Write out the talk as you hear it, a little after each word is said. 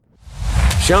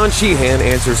Sean Sheehan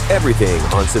answers everything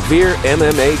on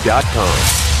SevereMMA.com.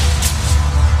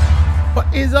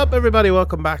 What is up, everybody?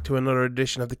 Welcome back to another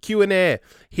edition of the Q&A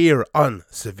here on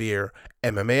Severe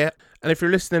MMA. And if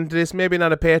you're listening to this, maybe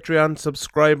not a Patreon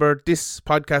subscriber, this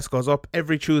podcast goes up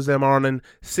every Tuesday morning,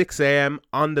 6 a.m.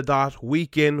 on the dot,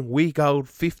 week in, week out,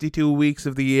 52 weeks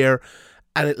of the year.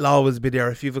 And it'll always be there.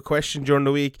 If you have a question during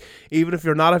the week, even if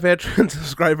you're not a Patreon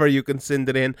subscriber, you can send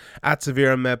it in at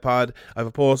SevereMMAPod. I have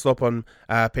a post up on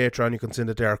Patreon. You can send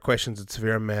it there,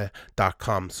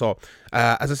 questions@SevereMMA.com. So,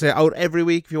 as I say, out every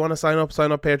week. If you want to sign up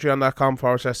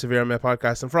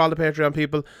patreon.com/SevereMMAPodcast. And for all the Patreon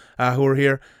people who are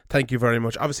here, thank you very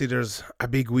much. Obviously, there's a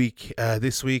big week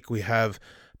this week. We have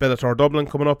Bellator Dublin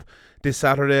coming up this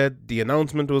Saturday. The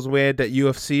announcement was made that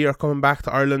UFC are coming back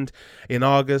to Ireland in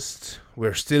August.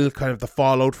 We're still kind of the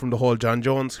fallout from the whole John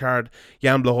Jones card,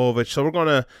 Jan Blachowicz. So we're going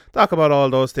to talk about all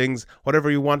those things. Whatever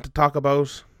you want to talk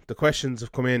about, the questions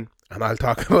have come in, and I'll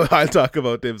talk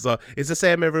about them. So it's the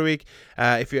same every week.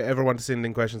 If you ever want to send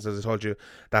in questions, as I told you,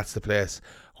 that's the place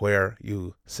where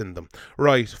you send them.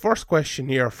 Right, first question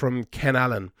here from Ken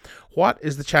Allen. What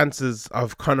is the chances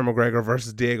of Conor McGregor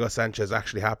versus Diego Sanchez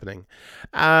actually happening?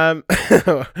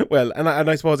 Well, and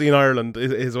I suppose in Ireland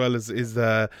as well is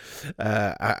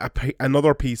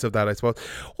another piece of that, I suppose.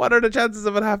 What are the chances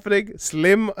of it happening?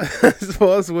 Slim, I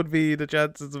suppose, would be the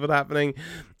chances of it happening.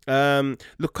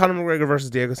 Look, Conor McGregor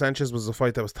versus Diego Sanchez was a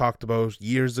fight that was talked about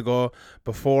years ago,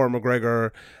 before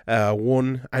McGregor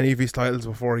won any of his titles,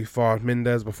 before he fought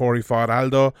Mendes, before he fought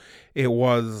Aldo. It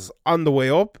was on the way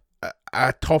up.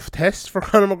 A tough test for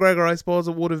Conor McGregor, I suppose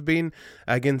it would have been,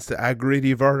 against a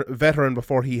gritty veteran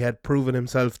before he had proven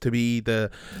himself to be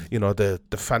the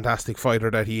fantastic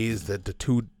fighter that he is, the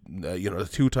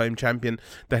two-time champion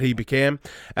that he became.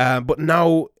 But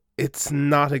now it's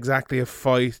not exactly a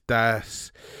fight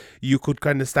that you could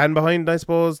kind of stand behind, I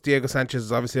suppose. Diego Sanchez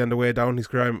is obviously on the way down his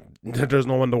career. There's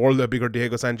no one in the world a bigger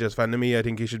Diego Sanchez fan than me. I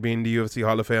think he should be in the UFC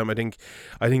Hall of Fame. I think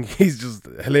he's just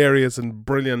hilarious and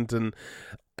brilliant and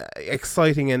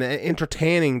exciting and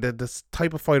entertaining. This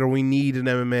type of fighter we need in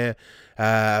MMA.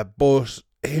 But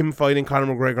him fighting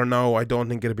Conor McGregor now, I don't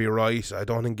think it'd be right. I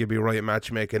don't think it'd be right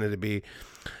matchmaking. It'd be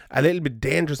a little bit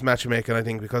dangerous matchmaking, I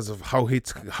think, because of how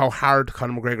hard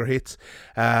Conor McGregor hits,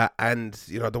 and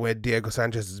the way Diego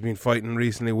Sanchez has been fighting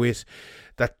recently with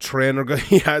that trainer guy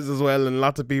he has as well, and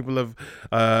lots of people have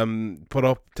put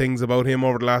up things about him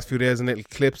over the last few days and little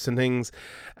clips and things.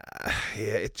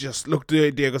 It just look,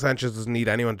 Diego Sanchez doesn't need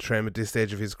anyone to train at this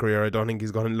stage of his career. I don't think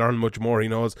he's going to learn much more. He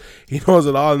knows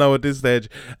it all now at this stage.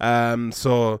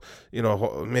 So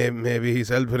maybe he's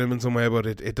helping him in some way, but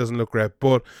it doesn't look great.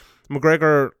 But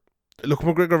McGregor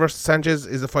versus Sanchez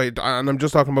is a fight, and I'm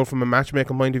just talking about from a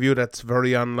matchmaking point of view, that's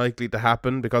very unlikely to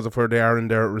happen because of where they are in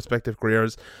their respective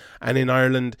careers. And in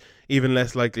Ireland, even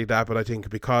less likely to happen, I think,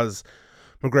 because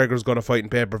McGregor's going to fight in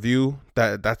pay-per-view.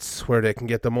 That's where they can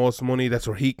get the most money. That's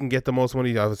where he can get the most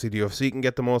money. Obviously, the UFC can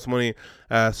get the most money.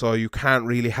 So you can't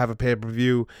really have a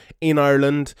pay-per-view in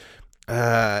Ireland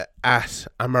at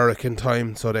American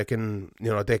time, so they can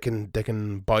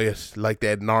buy it like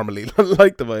they'd normally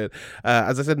like to buy it.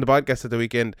 As I said in the podcast at the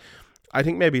weekend, I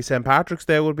think maybe St. Patrick's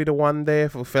Day would be the one day,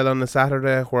 if it fell on a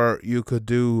Saturday, where you could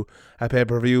do a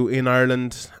pay-per-view in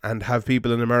Ireland and have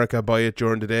people in America buy it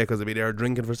during the day, because they'd be there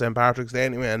drinking for St. Patrick's Day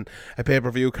anyway. And a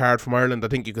pay-per-view card from Ireland, I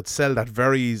think you could sell that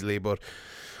very easily. But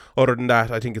other than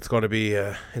that, I think it's going to be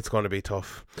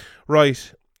tough.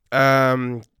 Right,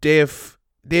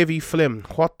 Davey Flynn,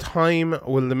 what time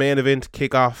will the main event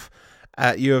kick off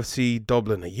at UFC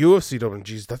Dublin?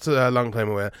 Jeez, that's a long time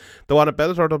away. The one at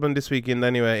Bellator Dublin this weekend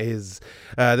anyway is,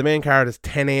 the main card is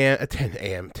 10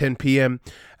 p.m.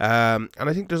 And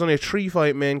I think there's only a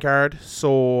 3-fight main card,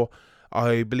 so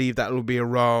I believe that will be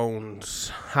around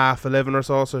 11:30 or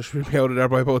so it should be out of there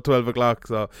by about 12 o'clock.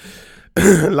 So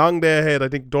long day ahead. I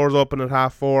think doors open at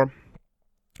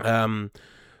 4:30.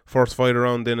 First fight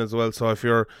around then as well, so if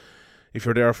you're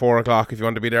there at 4 o'clock, if you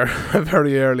want to be there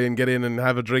very early and get in and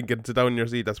have a drink and sit down in your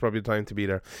seat, that's probably the time to be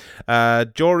there.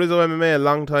 Joe Rizzo MMA, a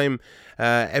long time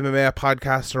MMA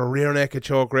podcaster, Rear Naked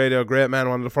Choke Radio, great man,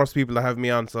 one of the first people to have me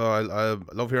on, so I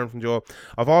love hearing from Joe.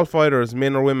 Of all fighters,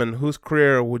 men or women, whose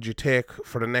career would you take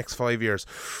for the next 5 years?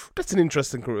 That's an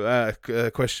interesting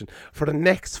question. For the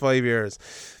next 5 years,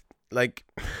 like,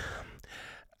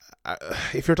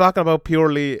 if you're talking about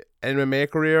purely MMA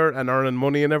career and earning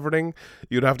money and everything,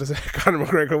 you'd have to say Conor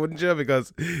McGregor, wouldn't you?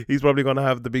 Because he's probably going to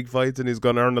have the big fights and he's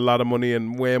going to earn a lot of money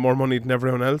and way more money than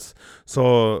everyone else.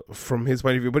 So from his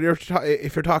point of view, but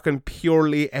if you're talking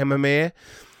purely MMA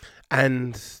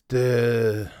and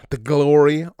the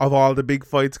glory of all the big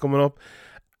fights coming up,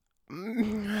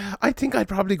 I think I'd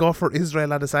probably go for Israel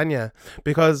Adesanya,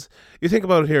 because you think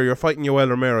about it here, you're fighting Yoel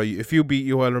Romero. If you beat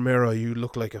Yoel Romero, you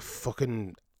look like a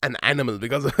fucking an animal,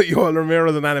 because Yoel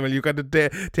Romero's an animal. You got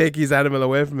to take his animal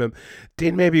away from him.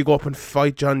 Then maybe you go up and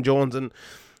fight John Jones, and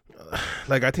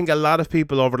like, I think a lot of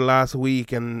people over the last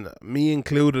week, and me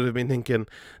included, have been thinking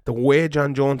the way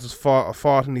John Jones has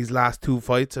fought in these last two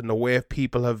fights, and the way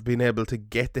people have been able to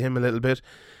get to him a little bit.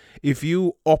 If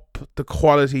you up the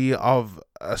quality of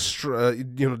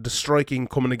the striking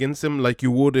coming against him, like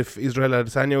you would if Israel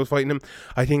Adesanya was fighting him,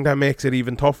 I think that makes it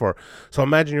even tougher. So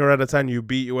imagine you're Adesanya, you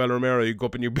beat Yoel Romero, you go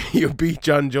up and you beat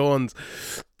John Jones.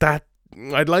 That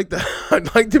I'd like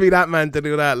to be that man to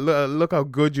do that. Look how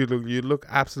good you look. You look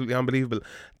absolutely unbelievable.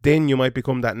 Then you might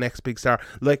become that next big star.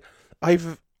 Like, I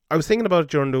was thinking about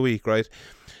it during the week, right?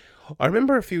 I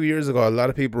remember a few years ago, a lot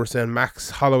of people were saying Max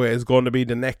Holloway is going to be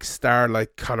the next star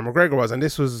like Conor McGregor was. And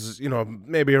this was,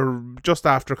 maybe just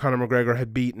after Conor McGregor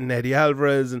had beaten Eddie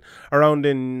Alvarez, and around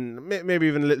in, maybe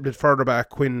even a little bit further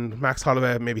back, when Max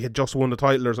Holloway maybe had just won the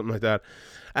title or something like that.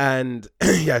 And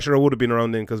yeah, sure, it would have been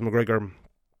around then, because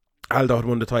Aldo had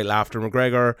won the title after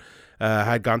McGregor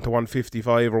had gone to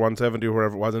 155 or 170 or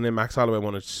wherever it was, and then Max Holloway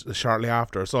won it shortly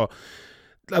after. So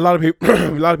a lot of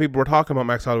people were talking about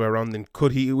Max Holloway around, and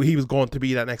he was going to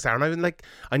be that next star. And I've been like,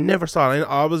 I never saw it. I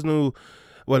always knew,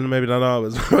 well, maybe not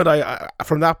always, but I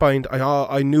from that point,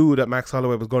 I knew that Max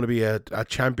Holloway was going to be a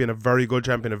champion, a very good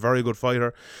champion, a very good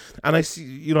fighter. And I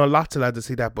see, lots of lads that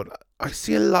see that, but I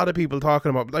see a lot of people talking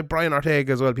about, like Brian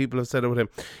Ortega as well, people have said it with him,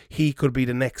 he could be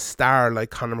the next star like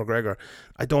Conor McGregor.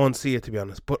 I don't see it, to be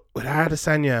honest. But with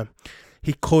Adesanya,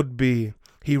 he could be.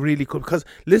 He really could, because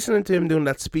listening to him doing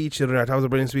that speech the other night, that was a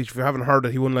brilliant speech. If you haven't heard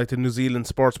it, he won like the New Zealand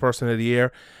Sports Person of the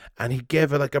Year, and he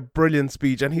gave it like a brilliant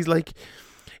speech. And he's like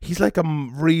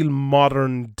a real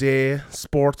modern day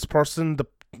sports person.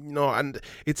 And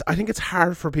I think it's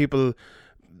hard for people,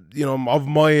 of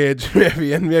my age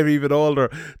maybe, and maybe even older,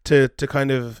 to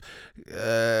kind of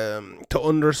to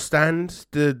understand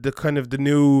the kind of the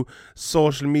new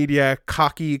social media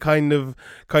cocky kind of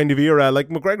era. Like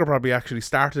McGregor probably actually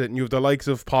started it, and you have the likes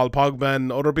of Paul Pogba and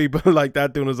other people like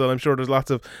that doing it as well. I'm sure there's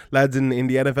lots of lads in the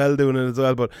NFL doing it as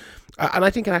well, but and I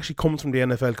think it actually comes from the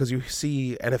NFL, because you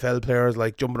see NFL players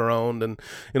like jumping around and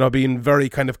being very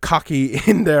kind of cocky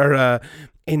in their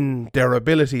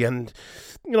ability. And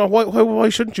why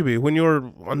shouldn't you be? When you're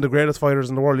one of the greatest fighters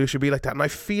in the world, you should be like that. And I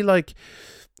feel like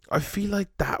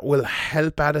that will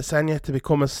help Adesanya to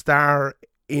become a star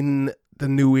in the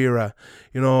new era.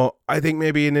 I think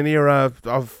maybe in an era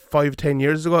of 5-10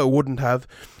 years ago it wouldn't have,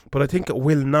 but I think it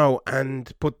will now.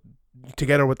 And put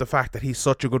together with the fact that he's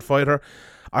such a good fighter,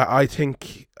 I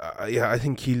think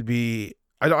he'll be.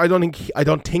 I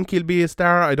don't think he'll be a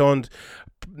star. I don't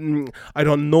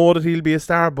know that he'll be a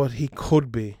star, but he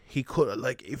could be. He could,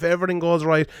 like, if everything goes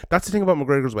right. That's the thing about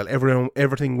McGregor as well.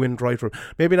 Everything went right for him.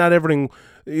 Maybe not everything,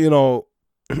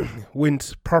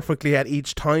 went perfectly at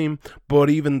each time, but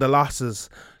even the losses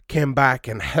came back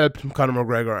and helped Conor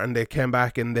McGregor, and they came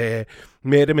back and they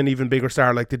made him an even bigger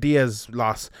star. Like the Diaz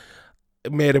loss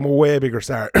made him a way bigger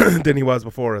star than he was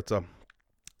before it. So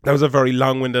that was a very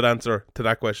long-winded answer to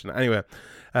that question. Anyway,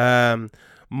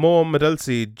 Mo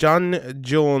Medulsi, John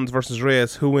Jones versus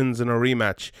Reyes, who wins in a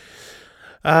rematch?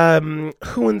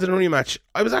 Who wins in a rematch?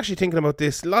 I was actually thinking about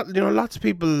this. Lots of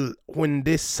people, when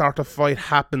this sort of fight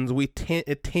happens, we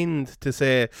tend to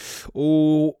say,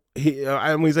 oh,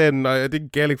 and we said, I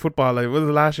think Gaelic football, like, was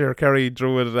the last year Kerry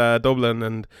drew with Dublin,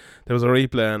 and there was a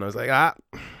replay, and I was like,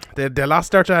 they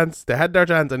lost their chance, they had their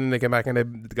chance, and then they came back and they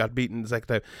got beaten the second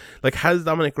time. Like, has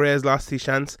Dominic Reyes lost his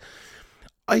chance?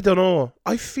 I don't know.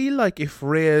 I feel like if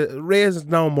Reyes is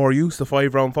now more used to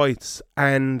 5-round fights,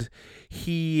 and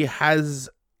he has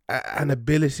an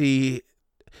ability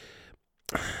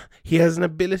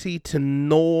to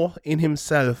know in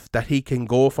himself that he can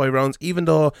go 5 rounds, even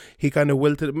though he kind of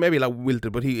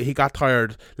but he got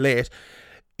tired late.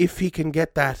 If he can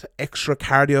get that extra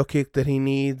cardio kick that he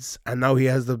needs, and now he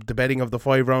has the betting of the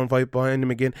 5-round fight behind him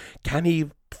again, can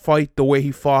he fight the way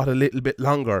he fought a little bit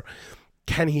longer?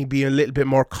 Can he be a little bit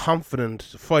more confident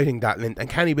fighting that length? And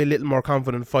can he be a little more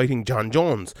confident fighting John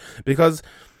Jones? Because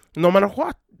no matter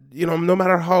what, no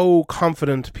matter how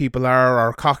confident people are,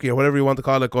 or cocky, or whatever you want to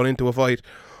call it, going into a fight,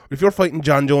 if you're fighting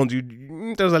John Jones,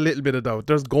 there's a little bit of doubt.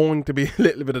 There's going to be a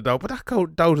little bit of doubt, but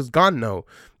that doubt is gone now.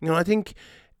 I think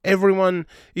everyone,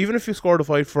 even if you scored a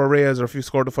fight for Reyes or if you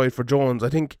scored a fight for Jones, I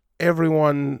think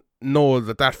everyone knows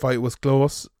that fight was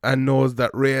close and knows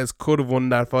that Reyes could have won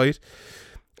that fight.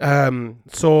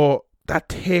 So that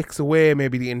takes away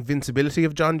maybe the invincibility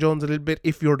of John Jones a little bit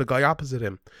if you're the guy opposite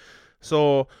him.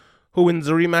 So Who wins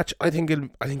the rematch? I think it'll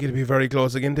be very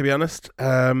close again, to be honest.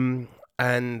 And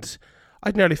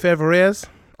I'd nearly favour Reyes.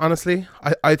 Honestly,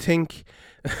 I think,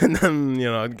 and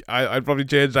then, I'd probably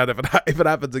change that if it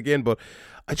happens again. But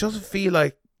I just feel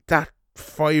like that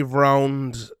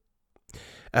 5-round,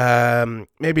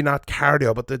 maybe not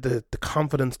cardio, but the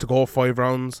confidence to go 5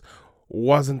 rounds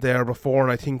wasn't there before,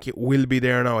 and I think it will be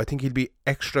there now. I think he'll be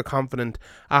extra confident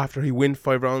after he wins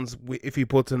 5 rounds if he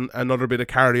puts in another bit of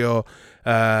cardio,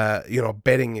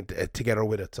 betting together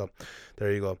with it. So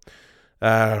there you go.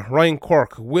 Ryan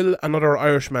Quirk, will another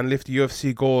Irishman lift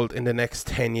UFC gold in the next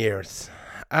 10 years?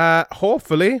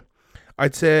 Hopefully.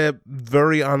 I'd say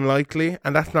very unlikely,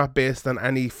 and that's not based on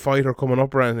any fighter coming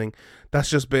up or anything.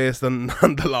 That's just based on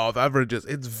the law of averages.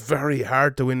 It's very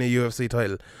hard to win a UFC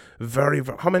title.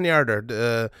 How many are there?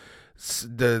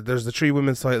 There's the 3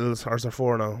 women's titles, or is there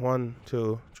 4 now? 1,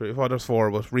 2, 3, 4. There's 4,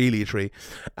 but really 3.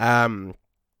 And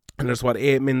there's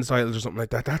 8 men's titles or something like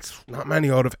that. That's not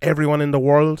many out of everyone in the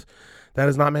world. That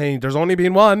is not many. There's only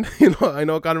been one. I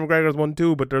know Conor McGregor's won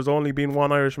 2, but there's only been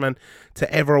one Irishman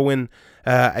to ever win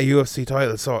a UFC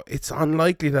title. So it's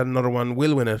unlikely that another one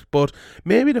will win it. But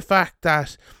maybe the fact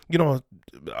that,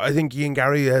 I think Ian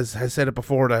Gary has said it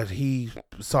before, that he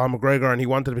saw McGregor and he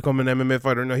wanted to become an MMA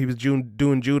fighter. He was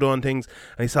doing judo and things,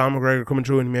 and he saw McGregor coming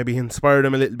through, and maybe he inspired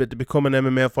him a little bit to become an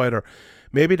MMA fighter.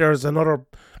 Maybe there's another,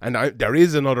 and there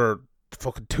is another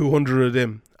fucking 200 of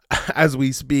them as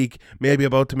we speak, maybe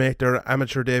about to make their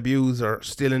amateur debuts or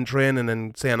still in training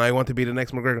and saying, I want to be the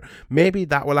next McGregor. Maybe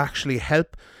that will actually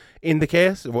help in the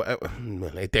case. Well,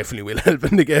 it definitely will help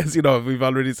in the case. We've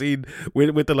already seen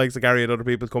with the likes of Gary and other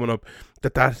people coming up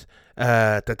that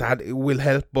will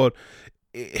help. But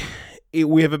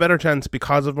we have a better chance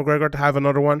because of McGregor to have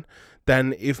another one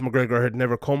than if McGregor had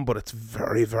never come. But it's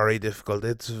very, very difficult.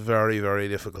 It's very, very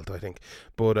difficult, I think.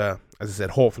 But as I said,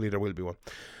 hopefully there will be one.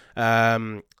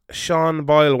 Sean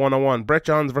Boyle 101, Brett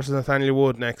Johns versus Nathaniel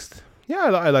Wood next.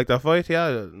 Yeah, I like that fight.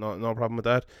 Yeah, no problem with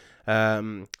that.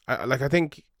 I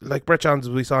think Brett Johns,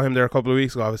 we saw him there a couple of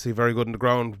weeks ago. Obviously, very good on the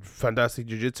ground, fantastic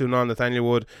jiu-jitsu. Nathaniel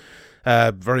Wood,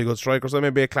 very good striker. So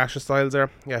maybe a clash of styles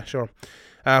there. Yeah, sure.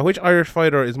 Which Irish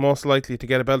fighter is most likely to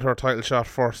get a Bellator title shot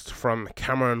first? From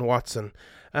Cameron Watson.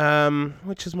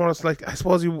 Which is more like, I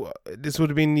suppose this would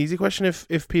have been an easy question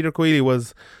if Peter Queally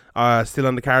was still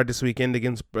on the card this weekend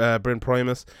against Brent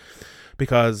Primus,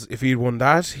 because if he'd won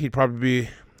that, he'd probably be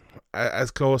as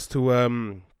close to a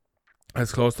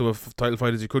title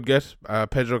fight as you could get.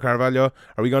 Pedro Carvalho,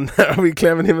 are we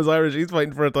claiming him as Irish? He's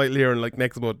fighting for a title here in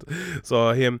next month.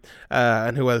 So him,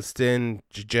 and who else? Then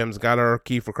James Gallagher,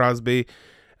 Kiefer Crosby.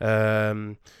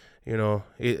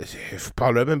 If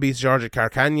Paul Redman beats George at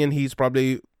Carcanyon, he's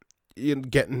probably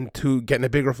getting a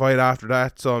bigger fight after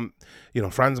that. So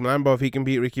Franz Malambo, if he can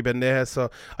beat Ricky Bandejas. So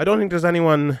I don't think there's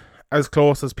anyone as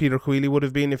close as Peter Queally would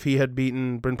have been if he had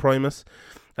beaten Brent Primus.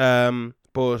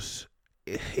 But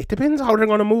it depends how they're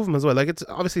going to move him as well. It's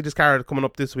obviously this card coming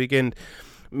up this weekend,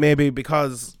 maybe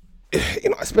because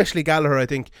especially Gallagher, I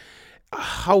think,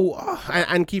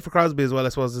 and Kiefer Crosby as well, I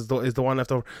suppose, is the one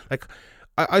left over.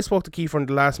 I spoke to Kiefer on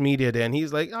the last media day, and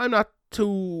he's like, I'm not too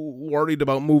worried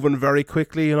about moving very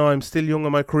quickly. I'm still young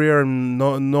in my career, and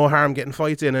no harm getting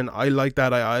fights in, and I like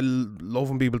that. I love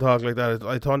when people talk like that.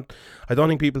 I don't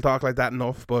think people talk like that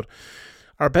enough, but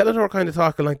our Bellator kind of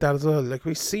talking like that as well.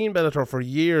 We've seen Bellator for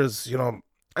years, and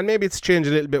maybe it's changed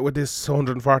a little bit with this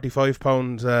 145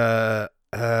 pound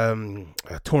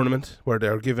tournament where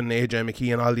they're giving AJ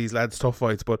McKee and all these lads tough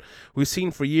fights. But we've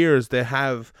seen for years they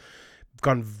have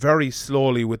gone very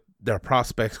slowly with their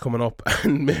prospects coming up,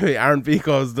 and maybe Aaron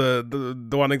Vico is the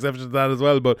one exception to that as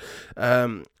well. But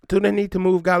do they need to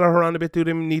move Gallagher on a bit? Do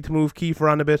they need to move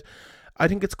Kiefer on a bit? I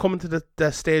think it's coming to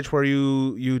the stage where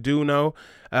you do now.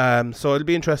 So it'll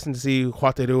be interesting to see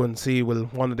what they do, and see will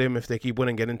one of them, if they keep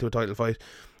winning, get into a title fight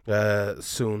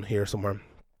soon here somewhere.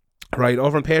 Right,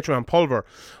 over on Patreon, Pulver.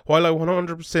 While I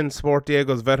 100% support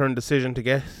Diego's veteran decision to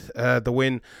get the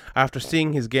win after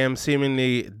seeing his game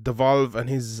seemingly devolve and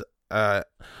his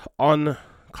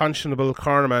unconscionable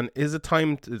cornerman, is it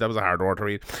time that was a hard word to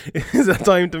read. Is it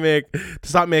time to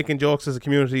stop making jokes as a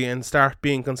community and start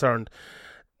being concerned?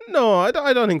 No, I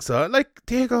don't think so.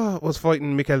 Diego was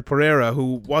fighting Mikel Pereira,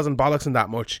 who wasn't bollocksing that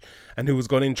much and who was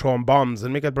going in throwing bombs,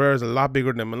 and Mikel Pereira's a lot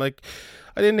bigger than him, and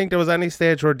I didn't think there was any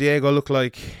stage where Diego looked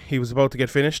like he was about to get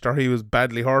finished or he was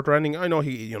badly hurt or anything. I know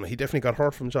he definitely got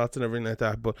hurt from shots and everything like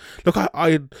that. But look,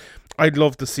 I'd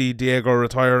love to see Diego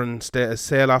retire and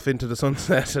sail off into the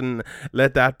sunset and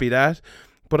let that be that.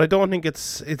 But I don't think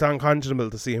it's unconscionable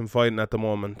to see him fighting at the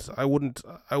moment. I wouldn't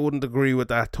agree with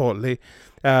that totally.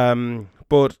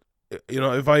 But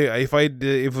if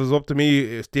it was up to me,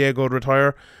 if Diego would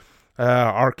retire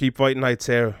or keep fighting, I'd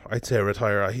say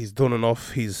retire. He's done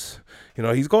enough. He's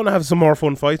going to have some more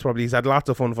fun fights. Probably he's had lots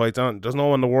of fun fights. There's no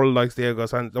one in the world likes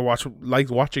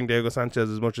watching Diego Sanchez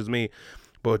as much as me.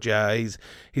 But yeah, he's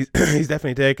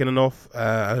definitely taken enough.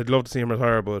 I'd love to see him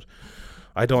retire, but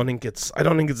I don't think it's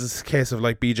a case of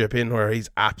like BJ Penn where he's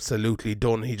absolutely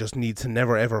done. He just needs to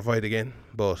never ever fight again.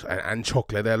 But and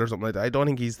Chuck Liddell or something like that. I don't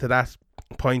think he's to that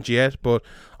point yet. But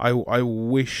I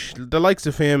wish the likes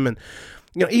of him, and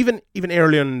even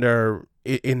earlier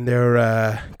in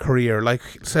their career, like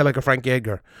say like a Frank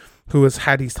Edgar, who has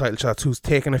had his title shots, who's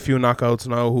taken a few knockouts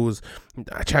now, who's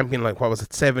a champion like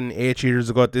 7-8 years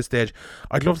ago at this stage.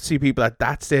 I'd love to see people at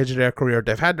that stage of their career.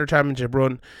 They've had their championship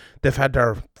run, they've had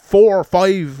their 4 or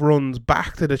 5 runs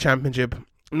back to the championship.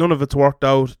 None of it's worked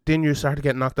out. Then you start to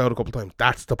get knocked out a couple of times.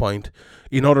 That's the point.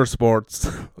 In other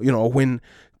sports, when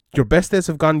your best days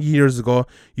have gone years ago,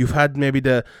 you've had maybe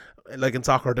like in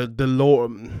soccer, the lower,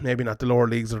 maybe not the lower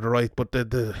leagues are the right, but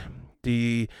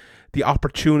the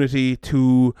opportunity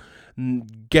to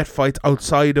get fights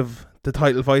outside of the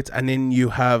title fights, and then you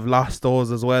have lost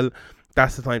those as well.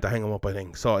 That's the time to hang them up, I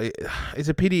think. So it's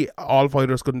a pity all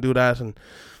fighters couldn't do that, and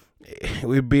it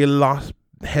would be a lot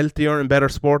healthier and better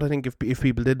sport, I think, if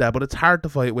people did that. But it's hard to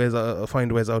find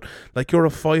ways out. Like, you're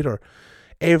a fighter,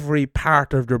 every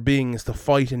part of your being is to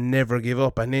fight and never give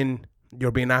up, and then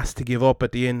you're being asked to give up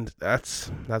at the end. That's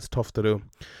tough to do.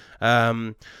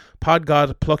 Pod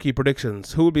God Plucky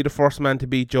predictions. Who will be the first man to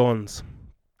beat Jones?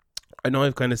 I know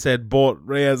I've kind of said both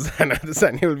Reyes and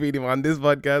Adesanya will beat him on this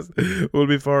podcast. Will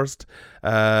be first.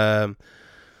 I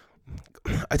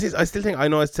still think, I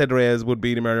know I said Reyes would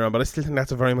beat him earlier on, but I still think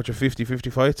that's a very much a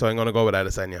 50-50 fight, so I'm going to go with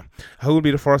Adesanya. Who will be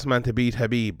the first man to beat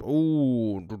Khabib?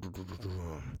 Ooh,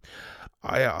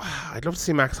 I'd love to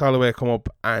see Max Holloway come up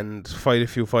and fight a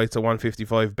few fights at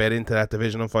 155, bet into that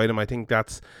division and fight him. I think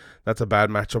that's a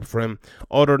bad matchup for him.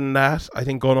 Other than that, I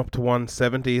think going up to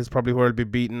 170 is probably where he'll be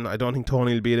beaten. I don't think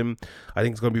Tony will beat him. I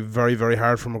think it's going to be very, very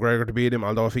hard for McGregor to beat him,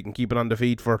 although if he can keep it on the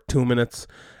feet for 2 minutes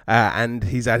and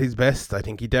he's at his best, I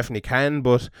think he definitely can,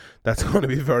 but that's going to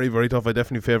be very, very tough. I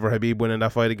definitely favour Khabib winning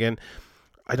that fight again.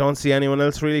 I don't see anyone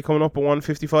else really coming up at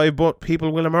 155, but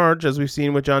people will emerge, as we've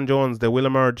seen with John Jones. They will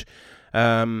emerge.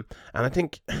 And I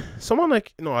think someone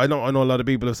like, I know a lot of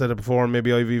people have said it before, and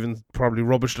maybe I've even probably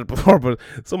rubbished it before, but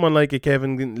someone like a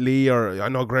Kevin Lee, or I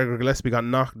know Gregor Gillespie got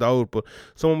knocked out, but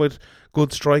someone with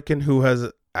good striking who has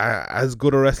as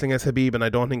good a wrestling as Khabib, and I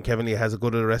don't think Kevin Lee has as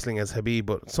good a wrestling as Khabib,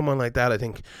 but someone like that I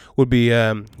think would be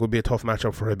a tough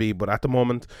matchup for Khabib. But at the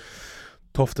moment,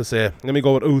 tough to say. Let me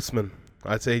go with Usman.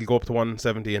 I'd say he'll go up to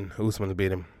 170 and Usman will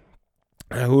beat him.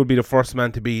 Who would be the first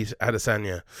man to beat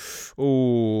Adesanya?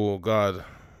 Oh, God.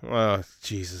 Oh,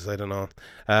 Jesus, I don't know.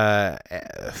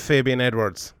 Fabian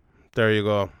Edwards. There you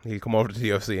go. He'll come over to the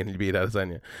UFC and he'll beat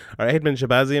Adesanya. Or Edmund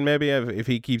Shabazian, maybe, if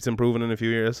he keeps improving in a few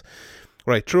years.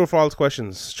 Right, true or false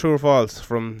questions. True or false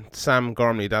from Sam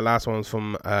Gormley. That last one was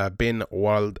from Ben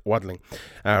Waddling.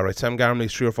 Right, Sam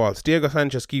Gormley's true or false. Diego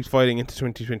Sanchez keeps fighting into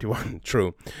 2021.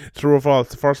 True. True or false.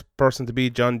 The first person to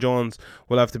beat John Jones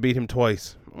will have to beat him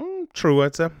twice. True,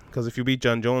 I'd say, because if you beat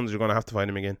John Jones, you're going to have to fight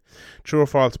him again. True or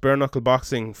false, bare knuckle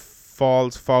boxing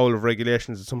falls foul of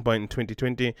regulations at some point in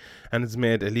 2020 and is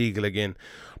made illegal again.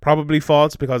 Probably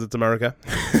false, because it's America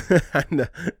and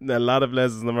a lot of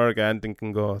places in America anything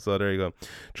can go, so there you go.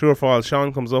 True or false,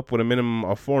 Sean comes up with a minimum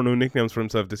of 4 new nicknames for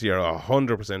himself this year.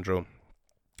 100% true.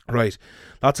 Right,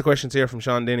 lots of questions here from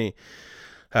Sean Denny.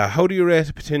 How do you rate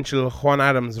a potential Juan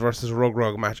Adams versus Rug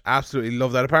match? Absolutely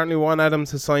love that. Apparently Juan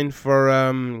Adams has signed for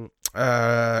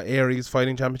Aries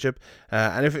Fighting Championship,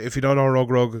 and if you don't know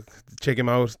Rug, check him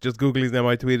out. Just Google his name.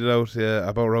 I tweeted out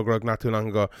about Rug not too long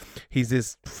ago. He's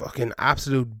this fucking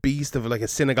absolute beast of like a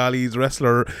Senegalese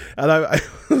wrestler, and it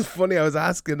was funny. I was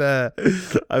asking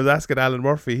Alan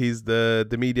Murphy. He's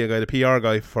the media guy, the PR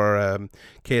guy for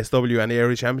KSW and the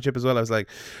Aries Championship as well. I was like,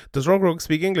 does Rug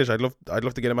speak English? I'd love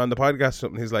to get him on the podcast or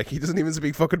something. He's like, he doesn't even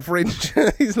speak fucking French.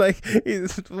 He's like,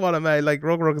 what am I like?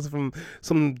 Rug is from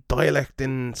some dialect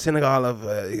in Senegal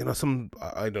of some,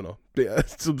 I don't know,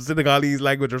 some Senegalese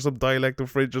language or some dialect of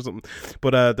French or something.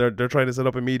 But they're trying to set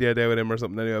up a media day with him or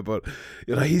something anyway. But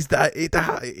he's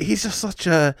he's just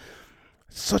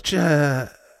such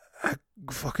a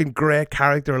fucking great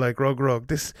character, like Rug.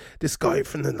 This guy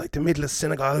from the middle of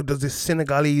Senegal who does this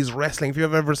Senegalese wrestling. If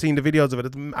you've ever seen the videos of it,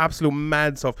 it's absolute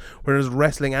mad stuff where there's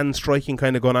wrestling and striking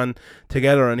kind of going on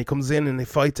together, and he comes in and he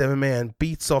fights MMA and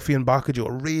beats Sofian Bakaju,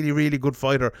 a really, really good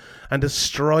fighter, and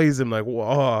destroys him. Like,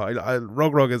 wow,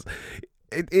 Rug is...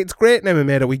 It's great in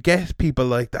MMA that we get people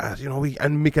like that,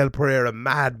 and Miguel Pereira,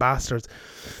 mad bastards.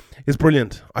 is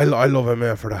brilliant. I love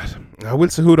MMA for that. Will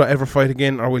Cejudo ever fight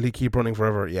again, or will he keep running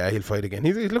forever? Yeah, he'll fight again.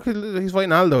 He's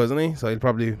fighting Aldo, isn't he? So he'll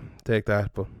probably take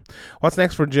that. But what's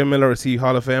next for Jim Miller? Is he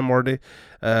Hall of Fame worthy?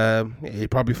 He'll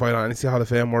probably fight on. Is he Hall of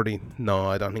Fame worthy? No,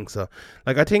 I don't think so.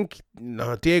 Like, I think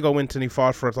Diego went and he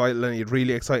fought for a title and he had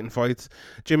really exciting fights.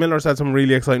 Jim Miller's had some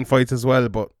really exciting fights as well,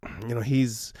 but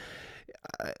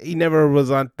he never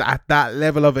was at that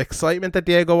level of excitement that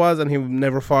Diego was, and he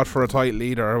never fought for a title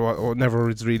either, or never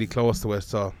was really close to it.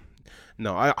 So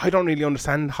no, I don't really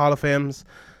understand Hall of Fames.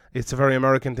 It's a very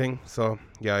American thing, so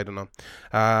yeah, I don't know.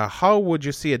 How would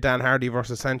you see a Dan Hardy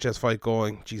versus Sanchez fight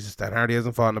going? Jesus, Dan Hardy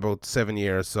hasn't fought in about 7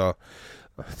 years, so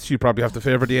you probably have to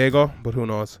favour Diego, but who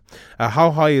knows.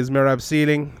 How high is Merab's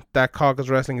ceiling? That Caucus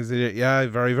wrestling is, yeah,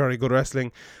 very, very good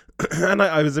wrestling. And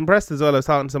I was impressed as well. I was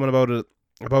talking to someone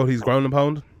about his ground and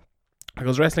pound,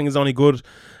 because wrestling is only good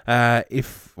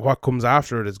if what comes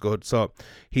after it is good. So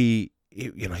his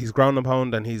ground and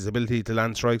pound and his ability to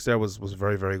land strikes there was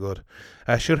very, very good.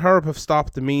 Should Herb have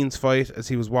stopped the Means fight as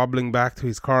he was wobbling back to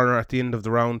his corner at the end of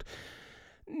the round?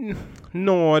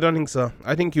 No, I don't think so.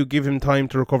 I think you give him time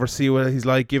to recover, see what he's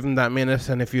like, give him that minute,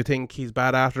 and if you think he's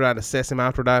bad after that, assess him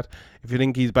after that. If you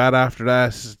think he's bad after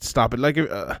that, stop it. Like,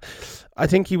 I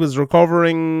think he was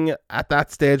recovering at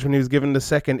that stage when he was given the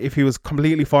second. If he was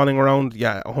completely falling around,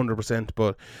 yeah, 100%,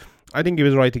 but I think he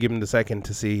was right to give him the second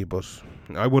to see, but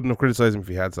I wouldn't have criticised him if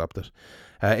he had stopped it.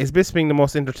 Is Bisping the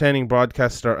most entertaining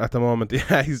broadcaster at the moment?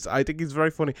 Yeah, I think he's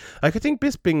very funny. Like, I think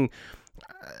Bisping,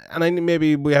 and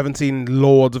maybe we haven't seen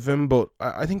loads of him, but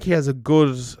I think he has a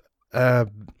good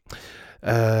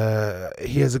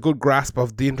grasp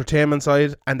of the entertainment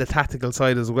side and the tactical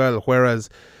side as well. Whereas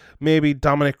maybe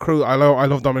Dominic Cruz, I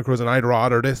love Dominic Cruz, and I'd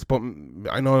rather this, but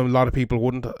I know a lot of people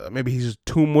wouldn't. Maybe he's just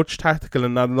too much tactical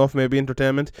and not enough maybe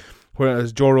entertainment.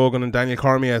 Whereas Joe Rogan and Daniel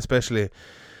Cormier especially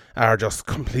are just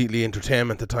completely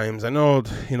entertainment at times. I know,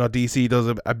 DC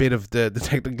does a bit of the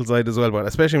technical side as well, but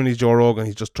especially when he's Joe Rogan,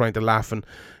 he's just trying to laugh and,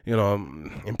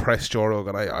 impress Joe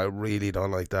Rogan. I really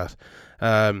don't like that.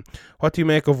 What do you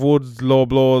make of Wood's low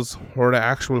blows? Were they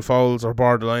actual fouls or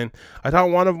borderline? I thought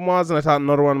one of them was, and I thought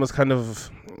another one was kind of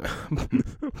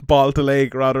ball to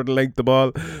leg rather than leg to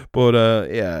ball. But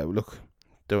yeah, look,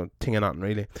 don't think of nothing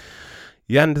really.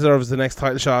 Yan deserves the next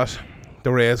title shot.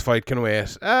 The Reyes fight can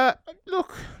wait.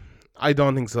 Look, I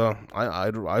don't think so.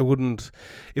 I wouldn't.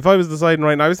 If I was deciding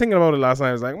right now, I was thinking about it last night.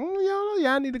 I was like,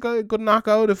 yeah, I need a good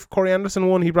knockout. If Corey Anderson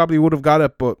won, he probably would have got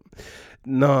it. But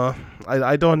no,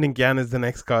 I don't think Yan is the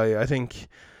next guy. I think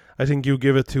you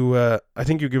give it to Reyes. I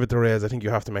think you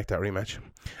have to make that rematch.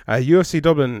 UFC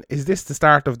Dublin, is this the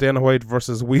start of Dana White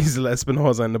versus Weasel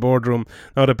Espinosa in the boardroom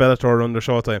now that Bellator are under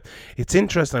Showtime? It's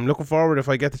interesting. I'm looking forward if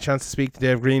I get the chance to speak to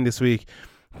Dave Green this week.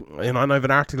 And I have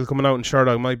an article coming out in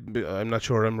Sherlock. I'm not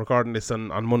sure. I'm recording this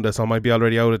on Monday, so I might be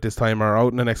already out at this time or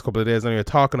out in the next couple of days anyway,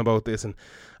 talking about this. And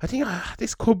I think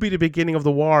this could be the beginning of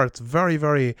the war. It's very,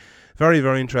 very, very,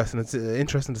 very interesting. It's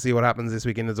interesting to see what happens this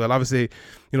weekend as well. Obviously,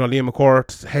 Liam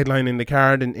McCourt headlining the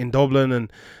card in Dublin,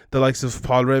 and the likes of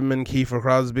Paul Redman, Kiefer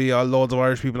Crosby, loads of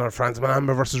Irish people. Franz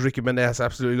Mamba versus Ricky Bandejas.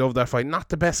 Absolutely love that fight. Not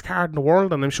the best card in the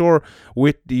world, and I'm sure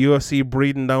with the UFC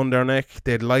breathing down their neck,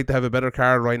 they'd like to have a better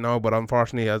card right now. But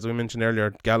unfortunately, as we mentioned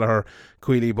earlier, Gallagher,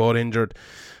 Queally both injured,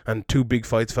 and 2 big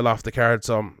fights fell off the card.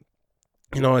 So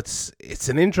it's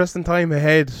an interesting time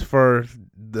ahead for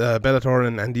the Bellator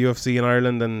and the UFC in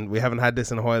Ireland, and we haven't had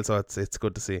this in a while, so it's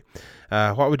good to see.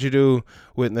 What would you do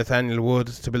with Nathaniel Wood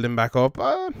to build him back up?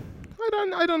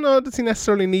 I don't know. Does he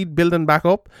necessarily need building back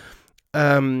up?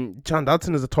 John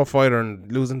Dodson is a tough fighter, and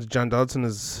losing to John Dodson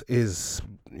is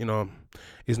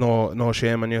no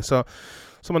shame on you. So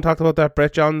someone talked about that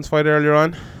Brett Johns fight earlier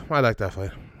on. I like that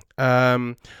fight.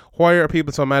 Why are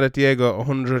people so mad at Diego?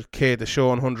 100k to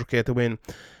show and 100k to win.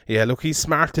 Yeah, look, he's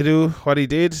smart to do what he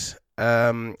did.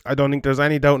 I don't think there's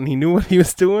any doubt he knew what he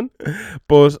was doing,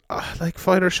 but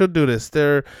fighters should do this.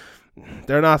 They're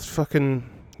not fucking,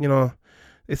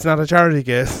 it's not a charity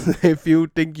case. If you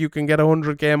think you can get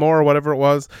 100k more or whatever it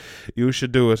was, you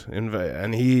should do it.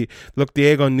 And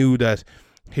Diego knew that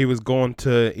he was going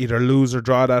to either lose or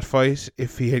draw that fight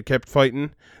if he had kept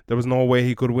fighting. There was no way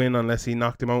he could win unless he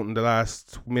knocked him out in the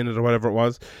last minute or whatever it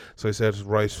was. So he said,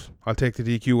 right, I'll take the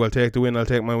DQ, I'll take the win, I'll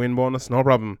take my win bonus, no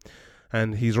problem.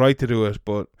 And he's right to do it,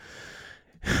 but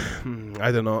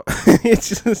I don't know.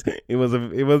 It was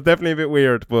definitely a bit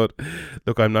weird, but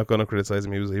look, I'm not going to criticize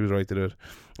him. He was right to do it.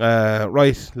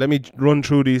 Right, let me run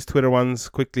through these Twitter ones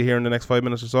quickly here in the next 5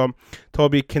 minutes or so.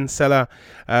 Toby Kinsella,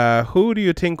 who do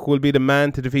you think will be the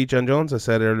man to defeat John Jones? I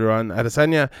said earlier on.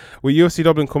 Adesanya, with UFC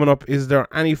Dublin coming up, is there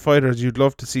any fighters you'd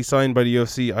love to see signed by the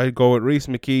UFC? I'd go with Rhys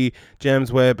McKee,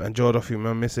 James Webb, and Joe Duffy. Am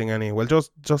I missing any? Well,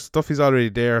 just Duffy's already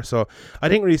there, so I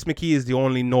think Rhys McKee is the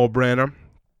only no-brainer.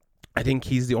 I think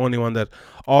he's the only one that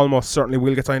almost certainly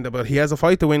will get signed, but he has a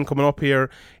fight to win coming up here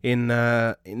in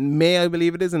May, I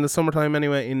believe it is, in the summertime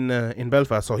anyway, in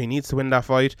Belfast. So he needs to win that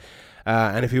fight,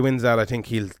 and if he wins that, I think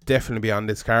he'll definitely be on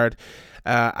this card.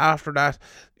 After that,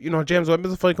 James Webb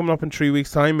has a fight coming up in 3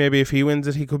 weeks' time. Maybe if he wins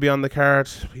it, he could be on the card.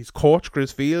 His coach,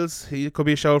 Chris Fields, he could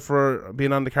be a shout for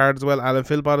being on the card as well. Alan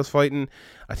Philpott is fighting,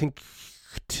 I think,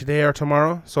 today or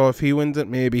tomorrow. So if he wins it,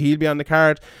 maybe he'll be on the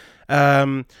card.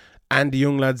 And the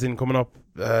young lads in coming up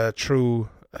through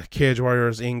Cage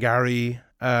Warriors, Ian Gary,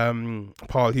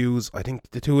 Paul Hughes. I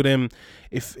think the two of them,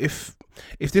 if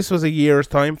this was a year's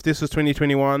time, if this was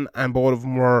 2021 and both of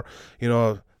them were,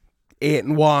 8-1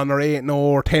 or 8-0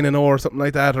 or 10-0 or something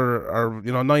like that, or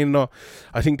 9-0,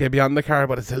 I think they'd be on the card,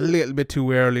 but it's a little bit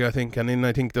too early, I think. And then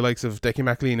I think the likes of Decky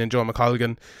McLean and Joe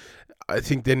McColgan, I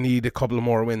think they need a couple of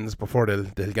more wins before they'll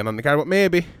get on the card. But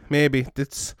maybe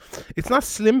it's not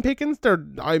slim pickings.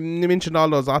 I mentioned all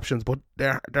those options, but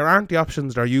there aren't the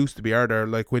options there used to be, are there?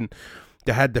 Like when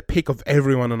they had the pick of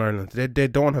everyone in Ireland. They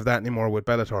don't have that anymore with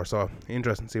Bellator. So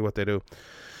interesting to see what they do.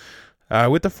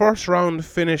 With the first round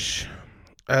finish,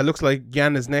 looks like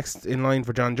Jan is next in line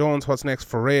for John Jones. What's next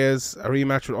for Reyes? A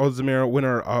rematch with Ozdemir,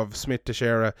 winner of Smith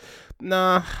Teixeira.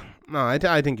 No,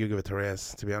 I think you give it to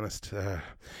Reyes, to be honest.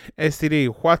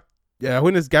 STD,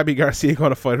 when is Gabby Garcia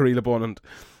going to fight a real opponent?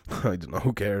 I don't know,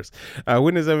 who cares?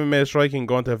 When is MMA striking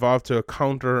going to evolve to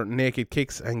counter naked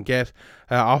kicks and get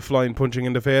offline punching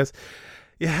in the face?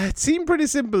 Yeah, it seemed pretty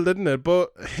simple, didn't it?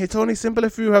 But it's only simple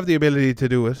if you have the ability to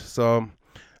do it. So,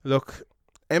 look,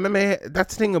 MMA,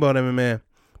 that's the thing about MMA.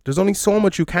 There's only so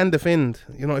much you can defend.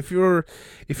 If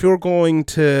you're going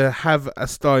to have a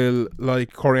style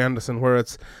like Corey Anderson, where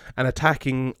it's an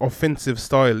attacking, offensive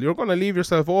style, you're going to leave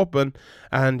yourself open.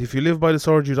 And if you live by the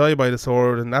sword, you die by the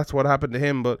sword, and that's what happened to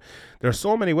him. But there's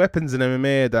so many weapons in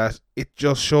MMA that it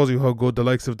just shows you how good the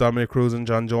likes of Dominic Cruz and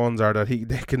John Jones are, that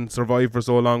they can survive for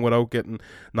so long without getting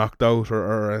knocked out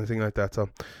or anything like that. So,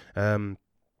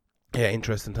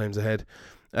 interesting times ahead.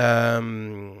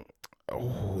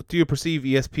 Do you perceive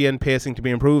ESPN pacing to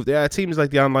be improved? Yeah, it seems like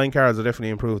the online cards are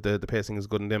definitely improved. The pacing is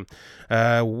good in them.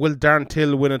 Will Darren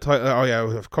Till win a title? Oh yeah,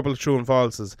 we have a couple of true and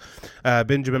falses.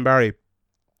 Benjamin Barry,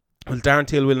 will Darren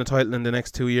Till win a title in the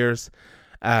next 2 years?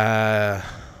 I'm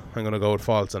going to go with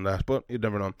false on that, but you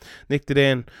never know. Nick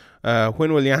Dedane,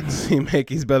 when will Yancey make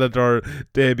his Bellator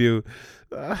debut?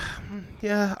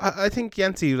 I think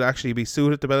Yancey will actually be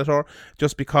suited to Bellator,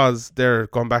 just because they're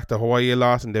going back to Hawaii a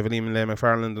lot and they've Liam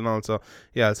McFarland and all. So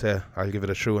I'll give it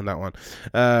a true on that one.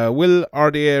 Will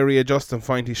RDA readjust and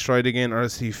find his stride again, or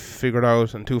is he figured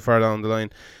out and too far down the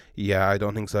line? Yeah, I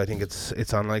don't think so. I think it's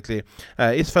unlikely.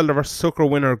 Is Felder vs Zucker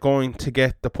winner going to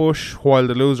get the push while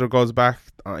the loser goes back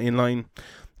in line?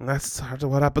 That's sort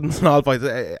of what happens in all fights.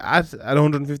 At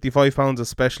 155 pounds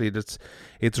especially,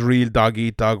 it's real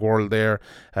dog-eat-dog world there.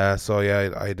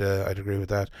 I'd agree with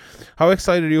that. How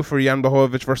excited are you for Jan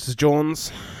Blachowicz versus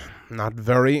Jones? Not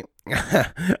very.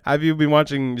 Have you been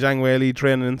watching Zhang Weili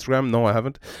train on Instagram? No, I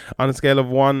haven't. On a scale of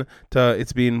 1 to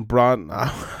it's been brought...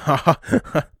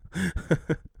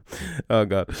 Oh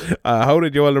god. How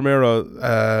did Yoel Romero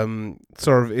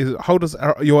serve? How does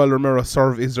Yoel Romero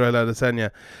serve Israel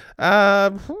Adesanya? I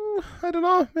don't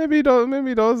know. Maybe he does.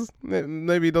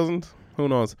 Maybe he doesn't. Who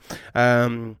knows?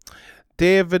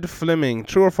 David Fleming,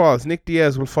 true or false? Nick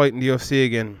Diaz will fight in the UFC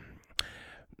again.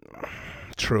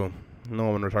 True. No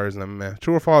one retires in MMA.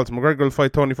 True or false? McGregor will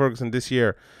fight Tony Ferguson this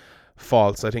year.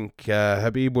 False. I think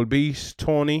Habib will beat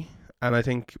Tony, and I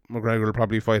think McGregor will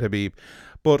probably fight Habib.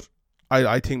 But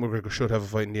I think McGregor should have a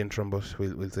fight in the interim, but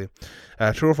we'll see.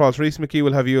 True or false? Rhys McKee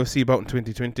will have UFC bout in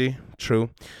 2020. True.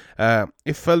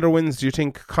 If Felder wins, do you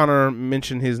think Conor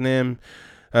mentioned his name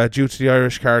due to the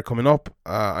Irish card coming up?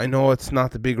 I know it's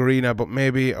not the big arena, but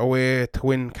maybe a way to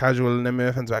win casual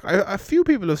MMA fans back. A few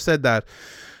people have said that.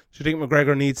 Do you think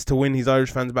McGregor needs to win his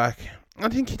Irish fans back? I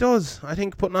think he does. I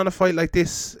think putting on a fight like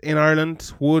this in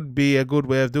Ireland would be a good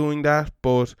way of doing that,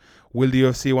 but will the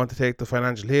UFC want to take the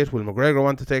financial hit? Will McGregor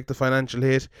want to take the financial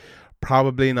hit?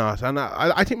 Probably not. And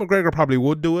I think McGregor probably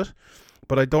would do it,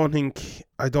 but I don't think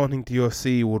the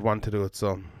UFC would want to do it.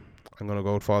 So I'm going to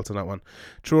go with false on that one.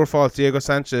 True or false, Diego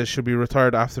Sanchez should be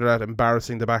retired after that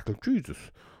embarrassing debacle. Jesus.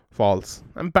 False.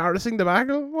 Embarrassing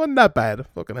debacle? Wasn't that bad.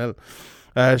 Fucking hell.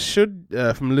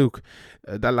 From Luke,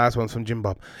 that last one's from Jim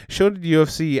Bob. Should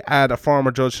UFC add a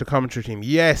former judge to commentary team?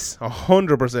 Yes,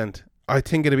 100%. I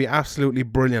think it'd be absolutely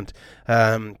brilliant.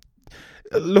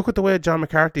 Look at the way John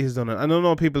McCarthy has done it. I don't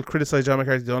know people criticize John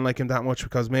McCarthy, don't like him that much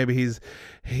because maybe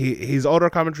his other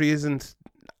commentary isn't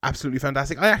absolutely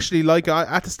fantastic. I actually like it.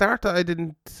 At the start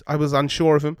I was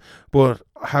unsure of him, but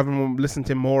having listened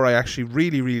to him more, I actually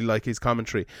really like his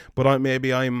commentary. But I'm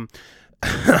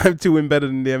I'm too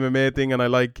embedded in the MMA thing, and I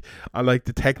like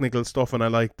the technical stuff, and I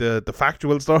like the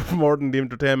factual stuff more than the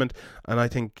entertainment, and I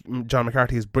think John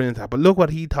McCarthy is brilliant at that. But look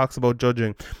what he talks about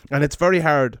judging, and it's very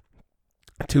hard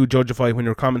to judgeify when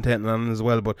you're commentating on it as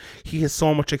well, but he has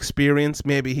so much experience.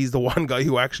 Maybe he's the one guy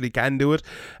who actually can do it,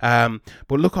 but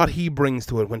look what he brings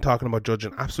to it when talking about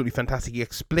judging. Absolutely fantastic. He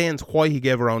explains why he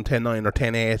gave around 10-9 or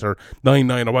 10-8 or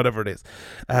 9-9 or whatever it is,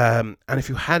 and if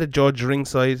you had a judge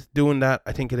ringside doing that,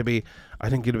 I think it'd be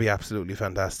absolutely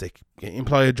fantastic.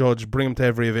 Employ a judge, bring him to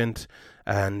every event,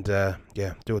 and do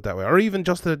it that way. Or even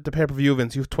just the pay-per-view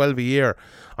events. You have 12 a year.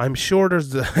 I'm sure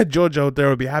there's a judge out there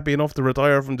who would be happy enough to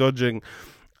retire from judging,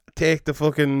 take the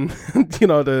fucking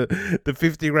the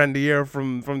 50 grand a year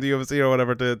from the UFC or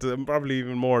whatever, to probably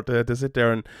even more, to sit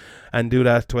there and do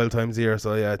that 12 times a year.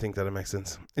 So yeah, I think that it makes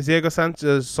sense. Is Diego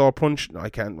Sanchez I'm punch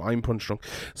drunk.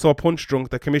 So punch drunk,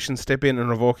 the commission step in and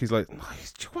revoke. He's like,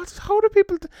 what? How do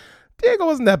people? Diego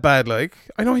wasn't that bad. Like,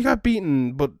 I know he got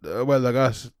beaten, but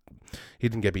he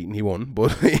didn't get beaten. He won,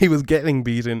 but he was getting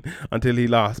beaten until he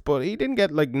lost. But he didn't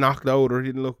get like knocked out, or he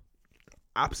didn't look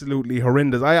absolutely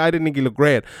horrendous. I didn't think he looked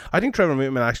great. I think Trevor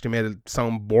Whitman actually made it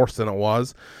sound worse than it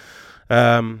was.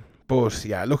 But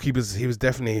yeah, look, he was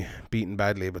definitely beaten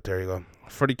badly. But there you go.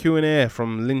 For the Q&A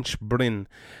from Lynch Bryn,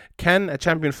 can a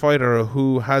champion fighter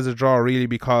who has a draw really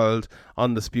be called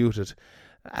undisputed?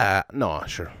 No,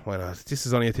 sure, why not? This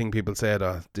is only a thing people say,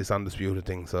 this undisputed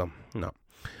thing, so no.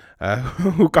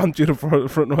 Who got you the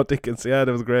front row tickets? Yeah,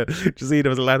 that was great. Did you see there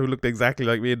was a lad who looked exactly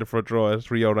like me in the front row at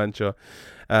Rio Rancho.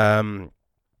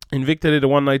 Invicta did a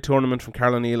one-night tournament from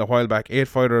Carl O'Neill a while back. 8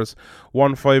 fighters,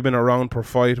 1 5-minute round per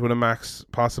fight with a max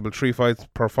possible 3 fights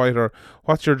per fighter.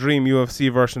 What's your dream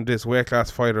UFC version of this? Weight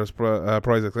class fighters,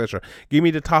 prize, etc. Give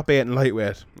me the top 8 in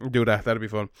lightweight. Do that. That'd be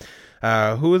fun.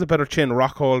 Who is a better chin,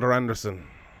 Rockhold or Anderson?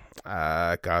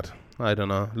 God, I don't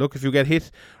know. Look, if you get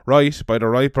hit right by the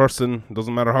right person,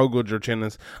 doesn't matter how good your chin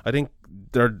is. I think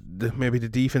maybe the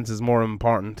defense is more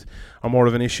important or more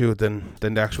of an issue than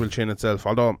the actual chin itself.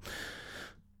 Although,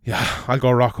 yeah, I'll go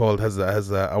Rockhold has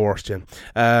a worse chin.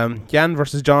 Jan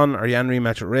versus John, or Jan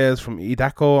rematch with Reyes from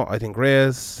Idako. I think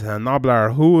Reyes.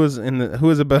 Noblar, who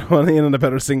is a better one in and a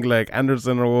better single leg,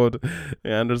 Anderson or Wood?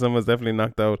 Yeah, Anderson was definitely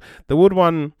knocked out. The Wood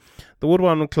one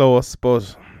was close,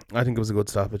 but I think it was a good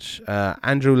stoppage.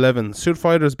 Andrew Levins, should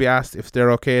fighters be asked if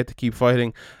they're okay to keep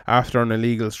fighting after an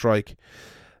illegal strike?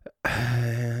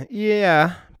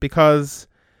 Yeah, because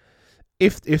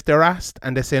if they're asked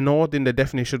and they say no, then they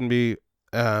definitely shouldn't be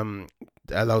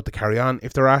allowed to carry on.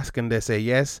 If they're asked and they say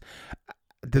yes,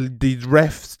 the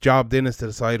ref's job then is to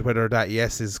decide whether that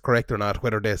yes is correct or not,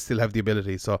 whether they still have the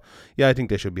ability. So yeah, I think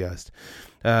they should be asked.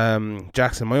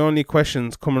 Jackson, my only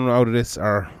questions coming out of this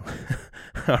are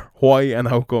why and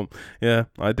how come. Yeah,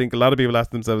 I think a lot of people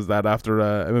ask themselves that after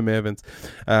MMA events.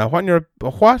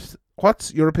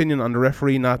 What's your opinion on the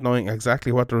referee not knowing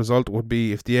exactly what the result would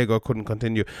be if Diego couldn't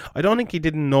continue? I don't think he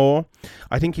didn't know.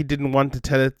 I think he didn't want to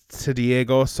tell it to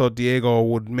Diego, so Diego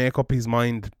would make up his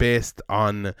mind based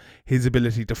on his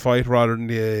ability to fight rather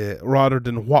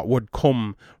than what would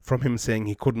come from him saying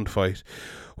he couldn't fight,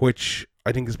 which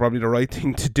I think is probably the right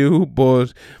thing to do,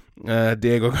 but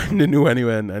Diego kind of knew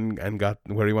anyway and got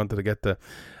where he wanted to get to.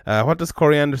 What does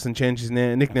Corey Anderson change his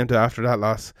nickname to after that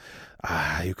loss?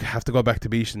 You have to go back to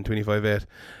Beach in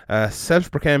 25-8.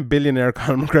 Self-proclaimed billionaire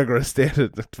Conor McGregor has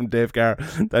stated from Dave Carr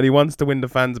that he wants to win the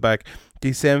fans back.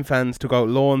 These same fans took out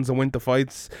loans and went to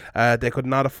fights. They could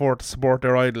not afford to support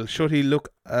their idol. Should he look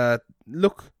to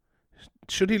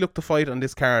fight on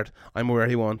this card? I'm aware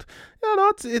he won't. Yeah,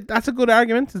 no, that's a good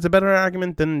argument. It's a better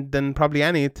argument than probably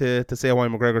any to say why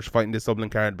McGregor should fight in this Dublin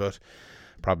card, but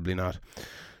probably not.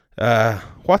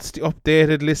 What's the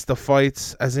updated list of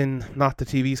fights, as in not the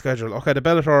TV schedule? Okay, the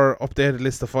Bellator updated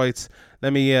list of fights.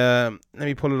 Let me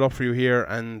pull it up for you here,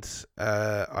 and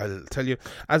I'll tell you.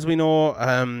 As we know,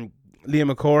 Leah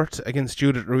McCourt against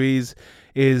Judith Ruiz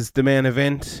is the main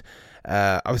event.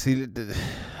 Obviously,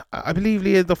 I believe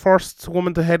Leah is the first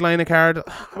woman to headline a card.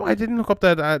 I didn't look up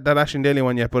that Ashton Daly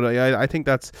one yet, but I think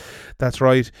that's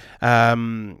right.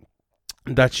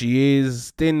 that she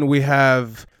is. Then we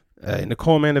have in the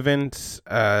co-main event,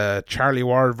 Charlie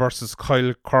Ward versus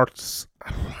Kyle Kurtz.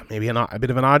 Maybe a bit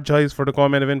of an odd choice for the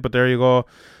co-main event, but there you go.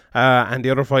 And the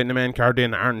other fight in the main card,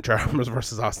 then Aaron Chalmers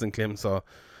versus Austin Klim. So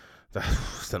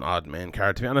that's an odd main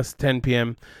card, to be honest. 10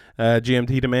 p.m.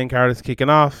 GMT, the main card is kicking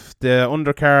off. The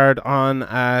undercard on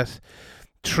at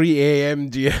 3 a.m.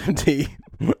 GMT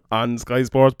on Sky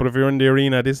Sports. But if you're in the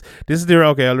arena, this is the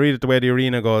okay. I'll read it the way the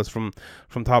arena goes from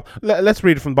top. Let's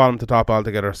read it from bottom to top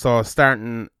altogether. So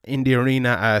starting in the arena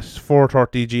at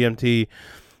 4:30 GMT.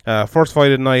 First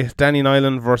fight of the night: Danny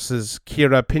Nyland versus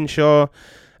Kira Pinchot.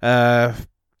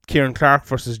 Kieran Clark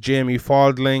versus Jamie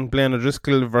Faldling. Blaine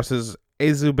O'Driscoll versus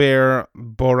Ezubair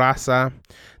Borasa.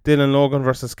 Dylan Logan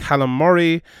versus Callum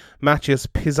Murray. Matthias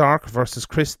Pizark versus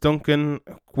Chris Duncan.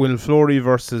 Will Flory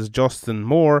versus Justin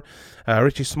Moore.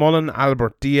 Richie Smullen,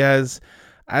 Albert Diaz.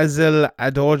 Azel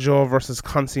Adojo versus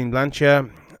Constantine Blanchia.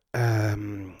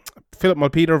 Philip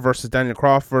Malpeter versus Daniel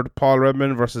Crawford. Paul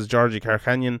Redman versus Georgie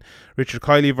Carcanyon. Richard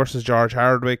Kiley versus George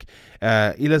Hardwick.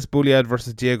 Elias Bouliad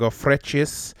versus Diego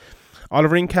Frechius.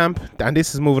 Oliver Inkamp, and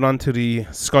this is moving on to the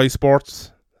Sky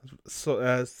Sports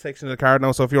section of the card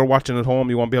now, so if you're watching at home,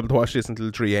 you won't be able to watch this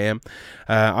until 3 a.m.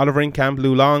 Oliver Inkamp,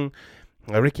 Lou Long,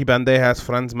 Ricky Bandejas,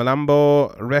 Franz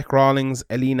Malambo, Rec Rawlings,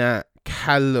 Elena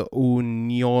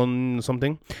Calunion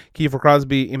something, Kiefer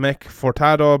Crosby, Imek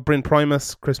Fortado, Bryn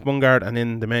Primus, Chris Bungard, and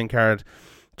in the main card,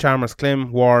 Chalmers,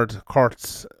 Klim, Ward,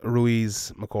 Kurtz,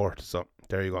 Ruiz, McCourt. So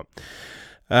there you go.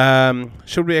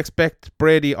 Should we expect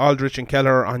Brady, Aldrich and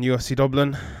Keller on UFC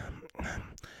Dublin?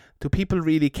 Do people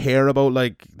really care about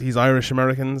like these Irish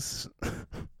Americans?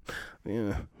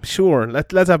 Yeah, sure,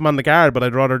 let's have them on the card, but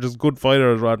I'd rather just good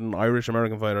fighters rather than Irish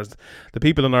American fighters. The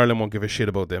people in Ireland won't give a shit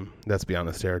about them, let's be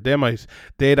honest here.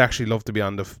 They'd actually love to be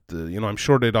on the I'm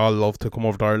sure they'd all love to come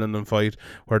over to Ireland and fight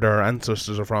where their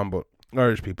ancestors are from, but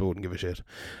Irish people wouldn't give a shit.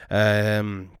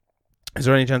 Is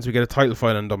there any chance we get a title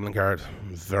fight on Dublin card?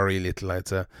 Very little, I'd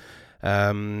say.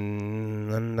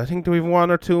 And I think we've one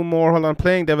or two more. Hold on,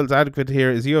 playing devil's advocate here.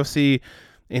 Is UFC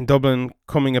in Dublin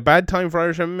coming a bad time for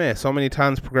Irish MMA? So many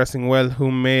talents progressing well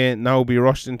who may now be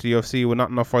rushed into UFC with not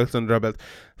enough fights under their belt.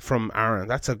 From Aaron.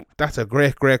 That's a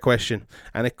great question,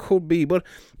 and it could be, but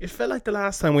it felt like the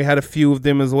last time we had a few of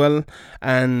them as well,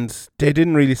 and they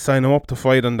didn't really sign them up to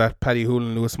fight on that Paddy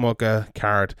Hoolan Lewis Smolka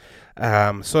card.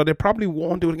 So they probably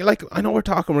won't do it again. Like, I know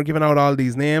we're giving out all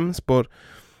these names, but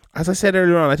as I said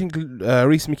earlier on, I think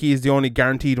Rhys McKee is the only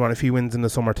guaranteed one if he wins in the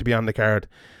summer to be on the card.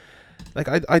 Like,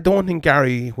 I don't think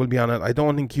Gary will be on it. I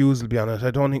don't think Hughes will be on it.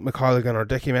 I don't think McColligan or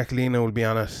Decky McAleena will be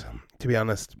on it, to be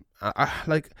honest.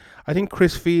 I think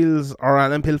Chris Fields or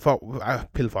Alan Philpott,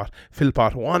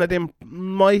 one of them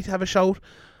might have a shout.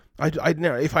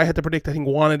 If I had to predict, I think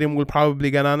one of them will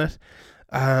probably get on it.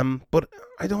 But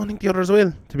I don't think the others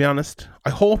will, to be honest.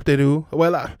 I hope they do.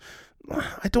 Well, I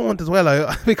don't as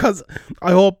well. Because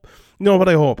I hope, you know what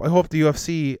I hope? I hope the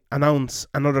UFC announce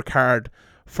another card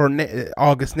for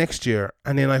August next year,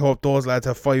 and then I hope those lads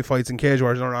have 5 fights in Cage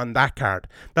Warriors are on that card.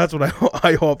 That's what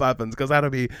I hope happens, because that'll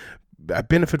be a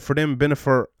benefit for them, benefit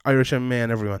for Irish MMA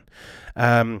and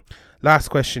everyone. Last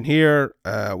question here.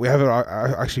 We have it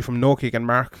actually from No Kick and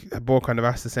Mark. Both kind of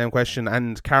asked the same question,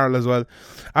 and Carol as well.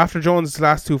 After Jones'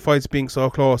 last 2 fights being so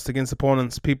close against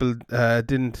opponents, people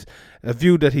didn't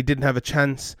view that he didn't have a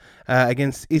chance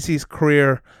against Izzy's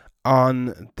career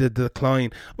on the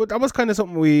decline. But that was kind of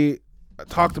something we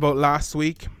talked about last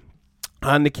week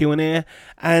on the Q&A,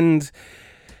 and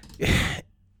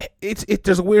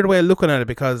there's a weird way of looking at it,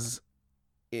 because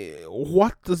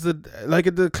what does a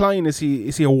decline? Is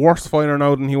he a worse fighter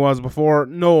now than he was before?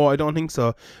 No, I don't think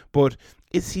so. But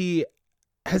has he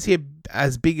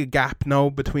as big a gap now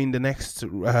between the next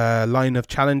line of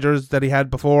challengers that he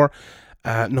had before?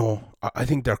 No, I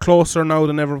think they're closer now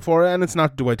than ever before, and it's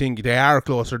not, do I think they are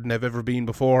closer than they've ever been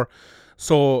before.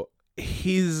 So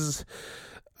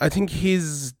I think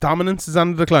his dominance is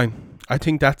on the decline. I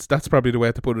think that's probably the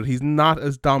way to put it. He's not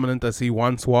as dominant as he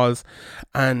once was,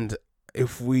 and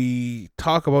if we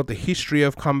talk about the history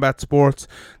of combat sports,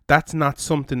 that's not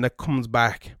something that comes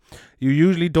back. You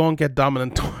usually don't get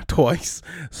dominant twice,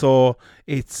 so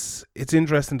it's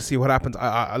interesting to see what happens.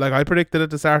 I predicted at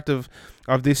the start of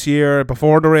this year,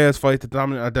 before the Reyes fight,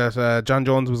 that John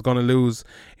Jones was going to lose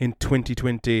in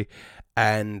 2020,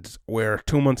 and we're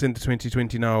 2 months into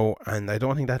 2020 now, and I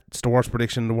don't think that's the worst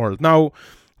prediction in the world. Now,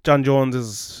 John Jones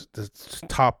is the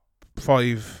top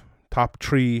 5, top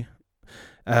 3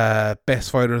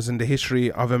 best fighters in the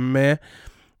history of MMA,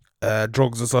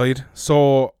 drugs aside,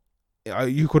 so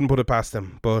you couldn't put it past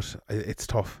them, but it's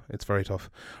tough. It's very tough.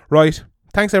 Right,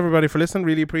 thanks everybody for listening.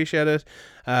 Really appreciate it.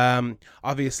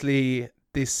 Obviously,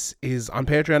 this is on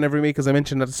Patreon every week, as I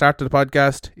mentioned at the start of the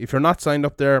podcast. If you're not signed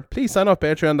up there, please sign up.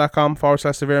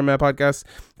 Patreon.com/Severe Male Podcast.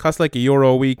 Costs like €1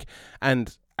 a week,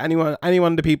 and anyone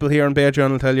of the people here on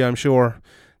Patreon will tell you, I'm sure,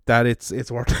 that it's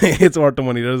worth it's worth the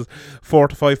money. There's 4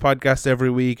 to 5 podcasts every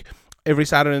week. Every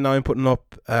Saturday night I'm putting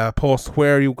up posts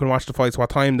where you can watch the fights, what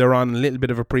time they're on, a little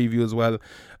bit of a preview as well,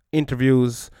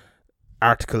 interviews,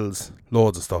 articles,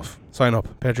 loads of stuff. Sign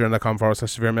up,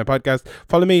 patreon.com/Severe Male Podcast.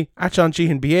 Follow me at Sean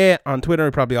Sheehan BA on Twitter.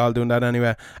 We're probably all doing that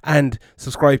anyway. And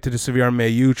subscribe to the Severe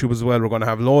Male YouTube as well. We're going to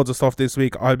have loads of stuff this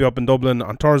week. I'll be up in Dublin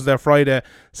on Thursday, Friday,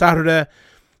 Saturday,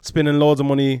 spending loads of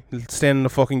money, staying in the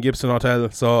fucking Gibson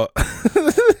Hotel. So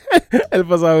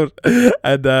help us out.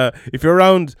 And if you're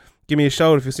around, give me a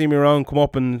shout. If you see me around, come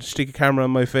up and stick a camera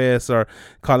on my face, or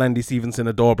call Andy Stevenson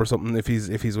a dope or something if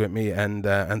he's with me, and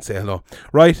say hello.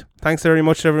 Right, thanks very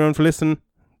much everyone for listening.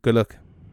 Good luck.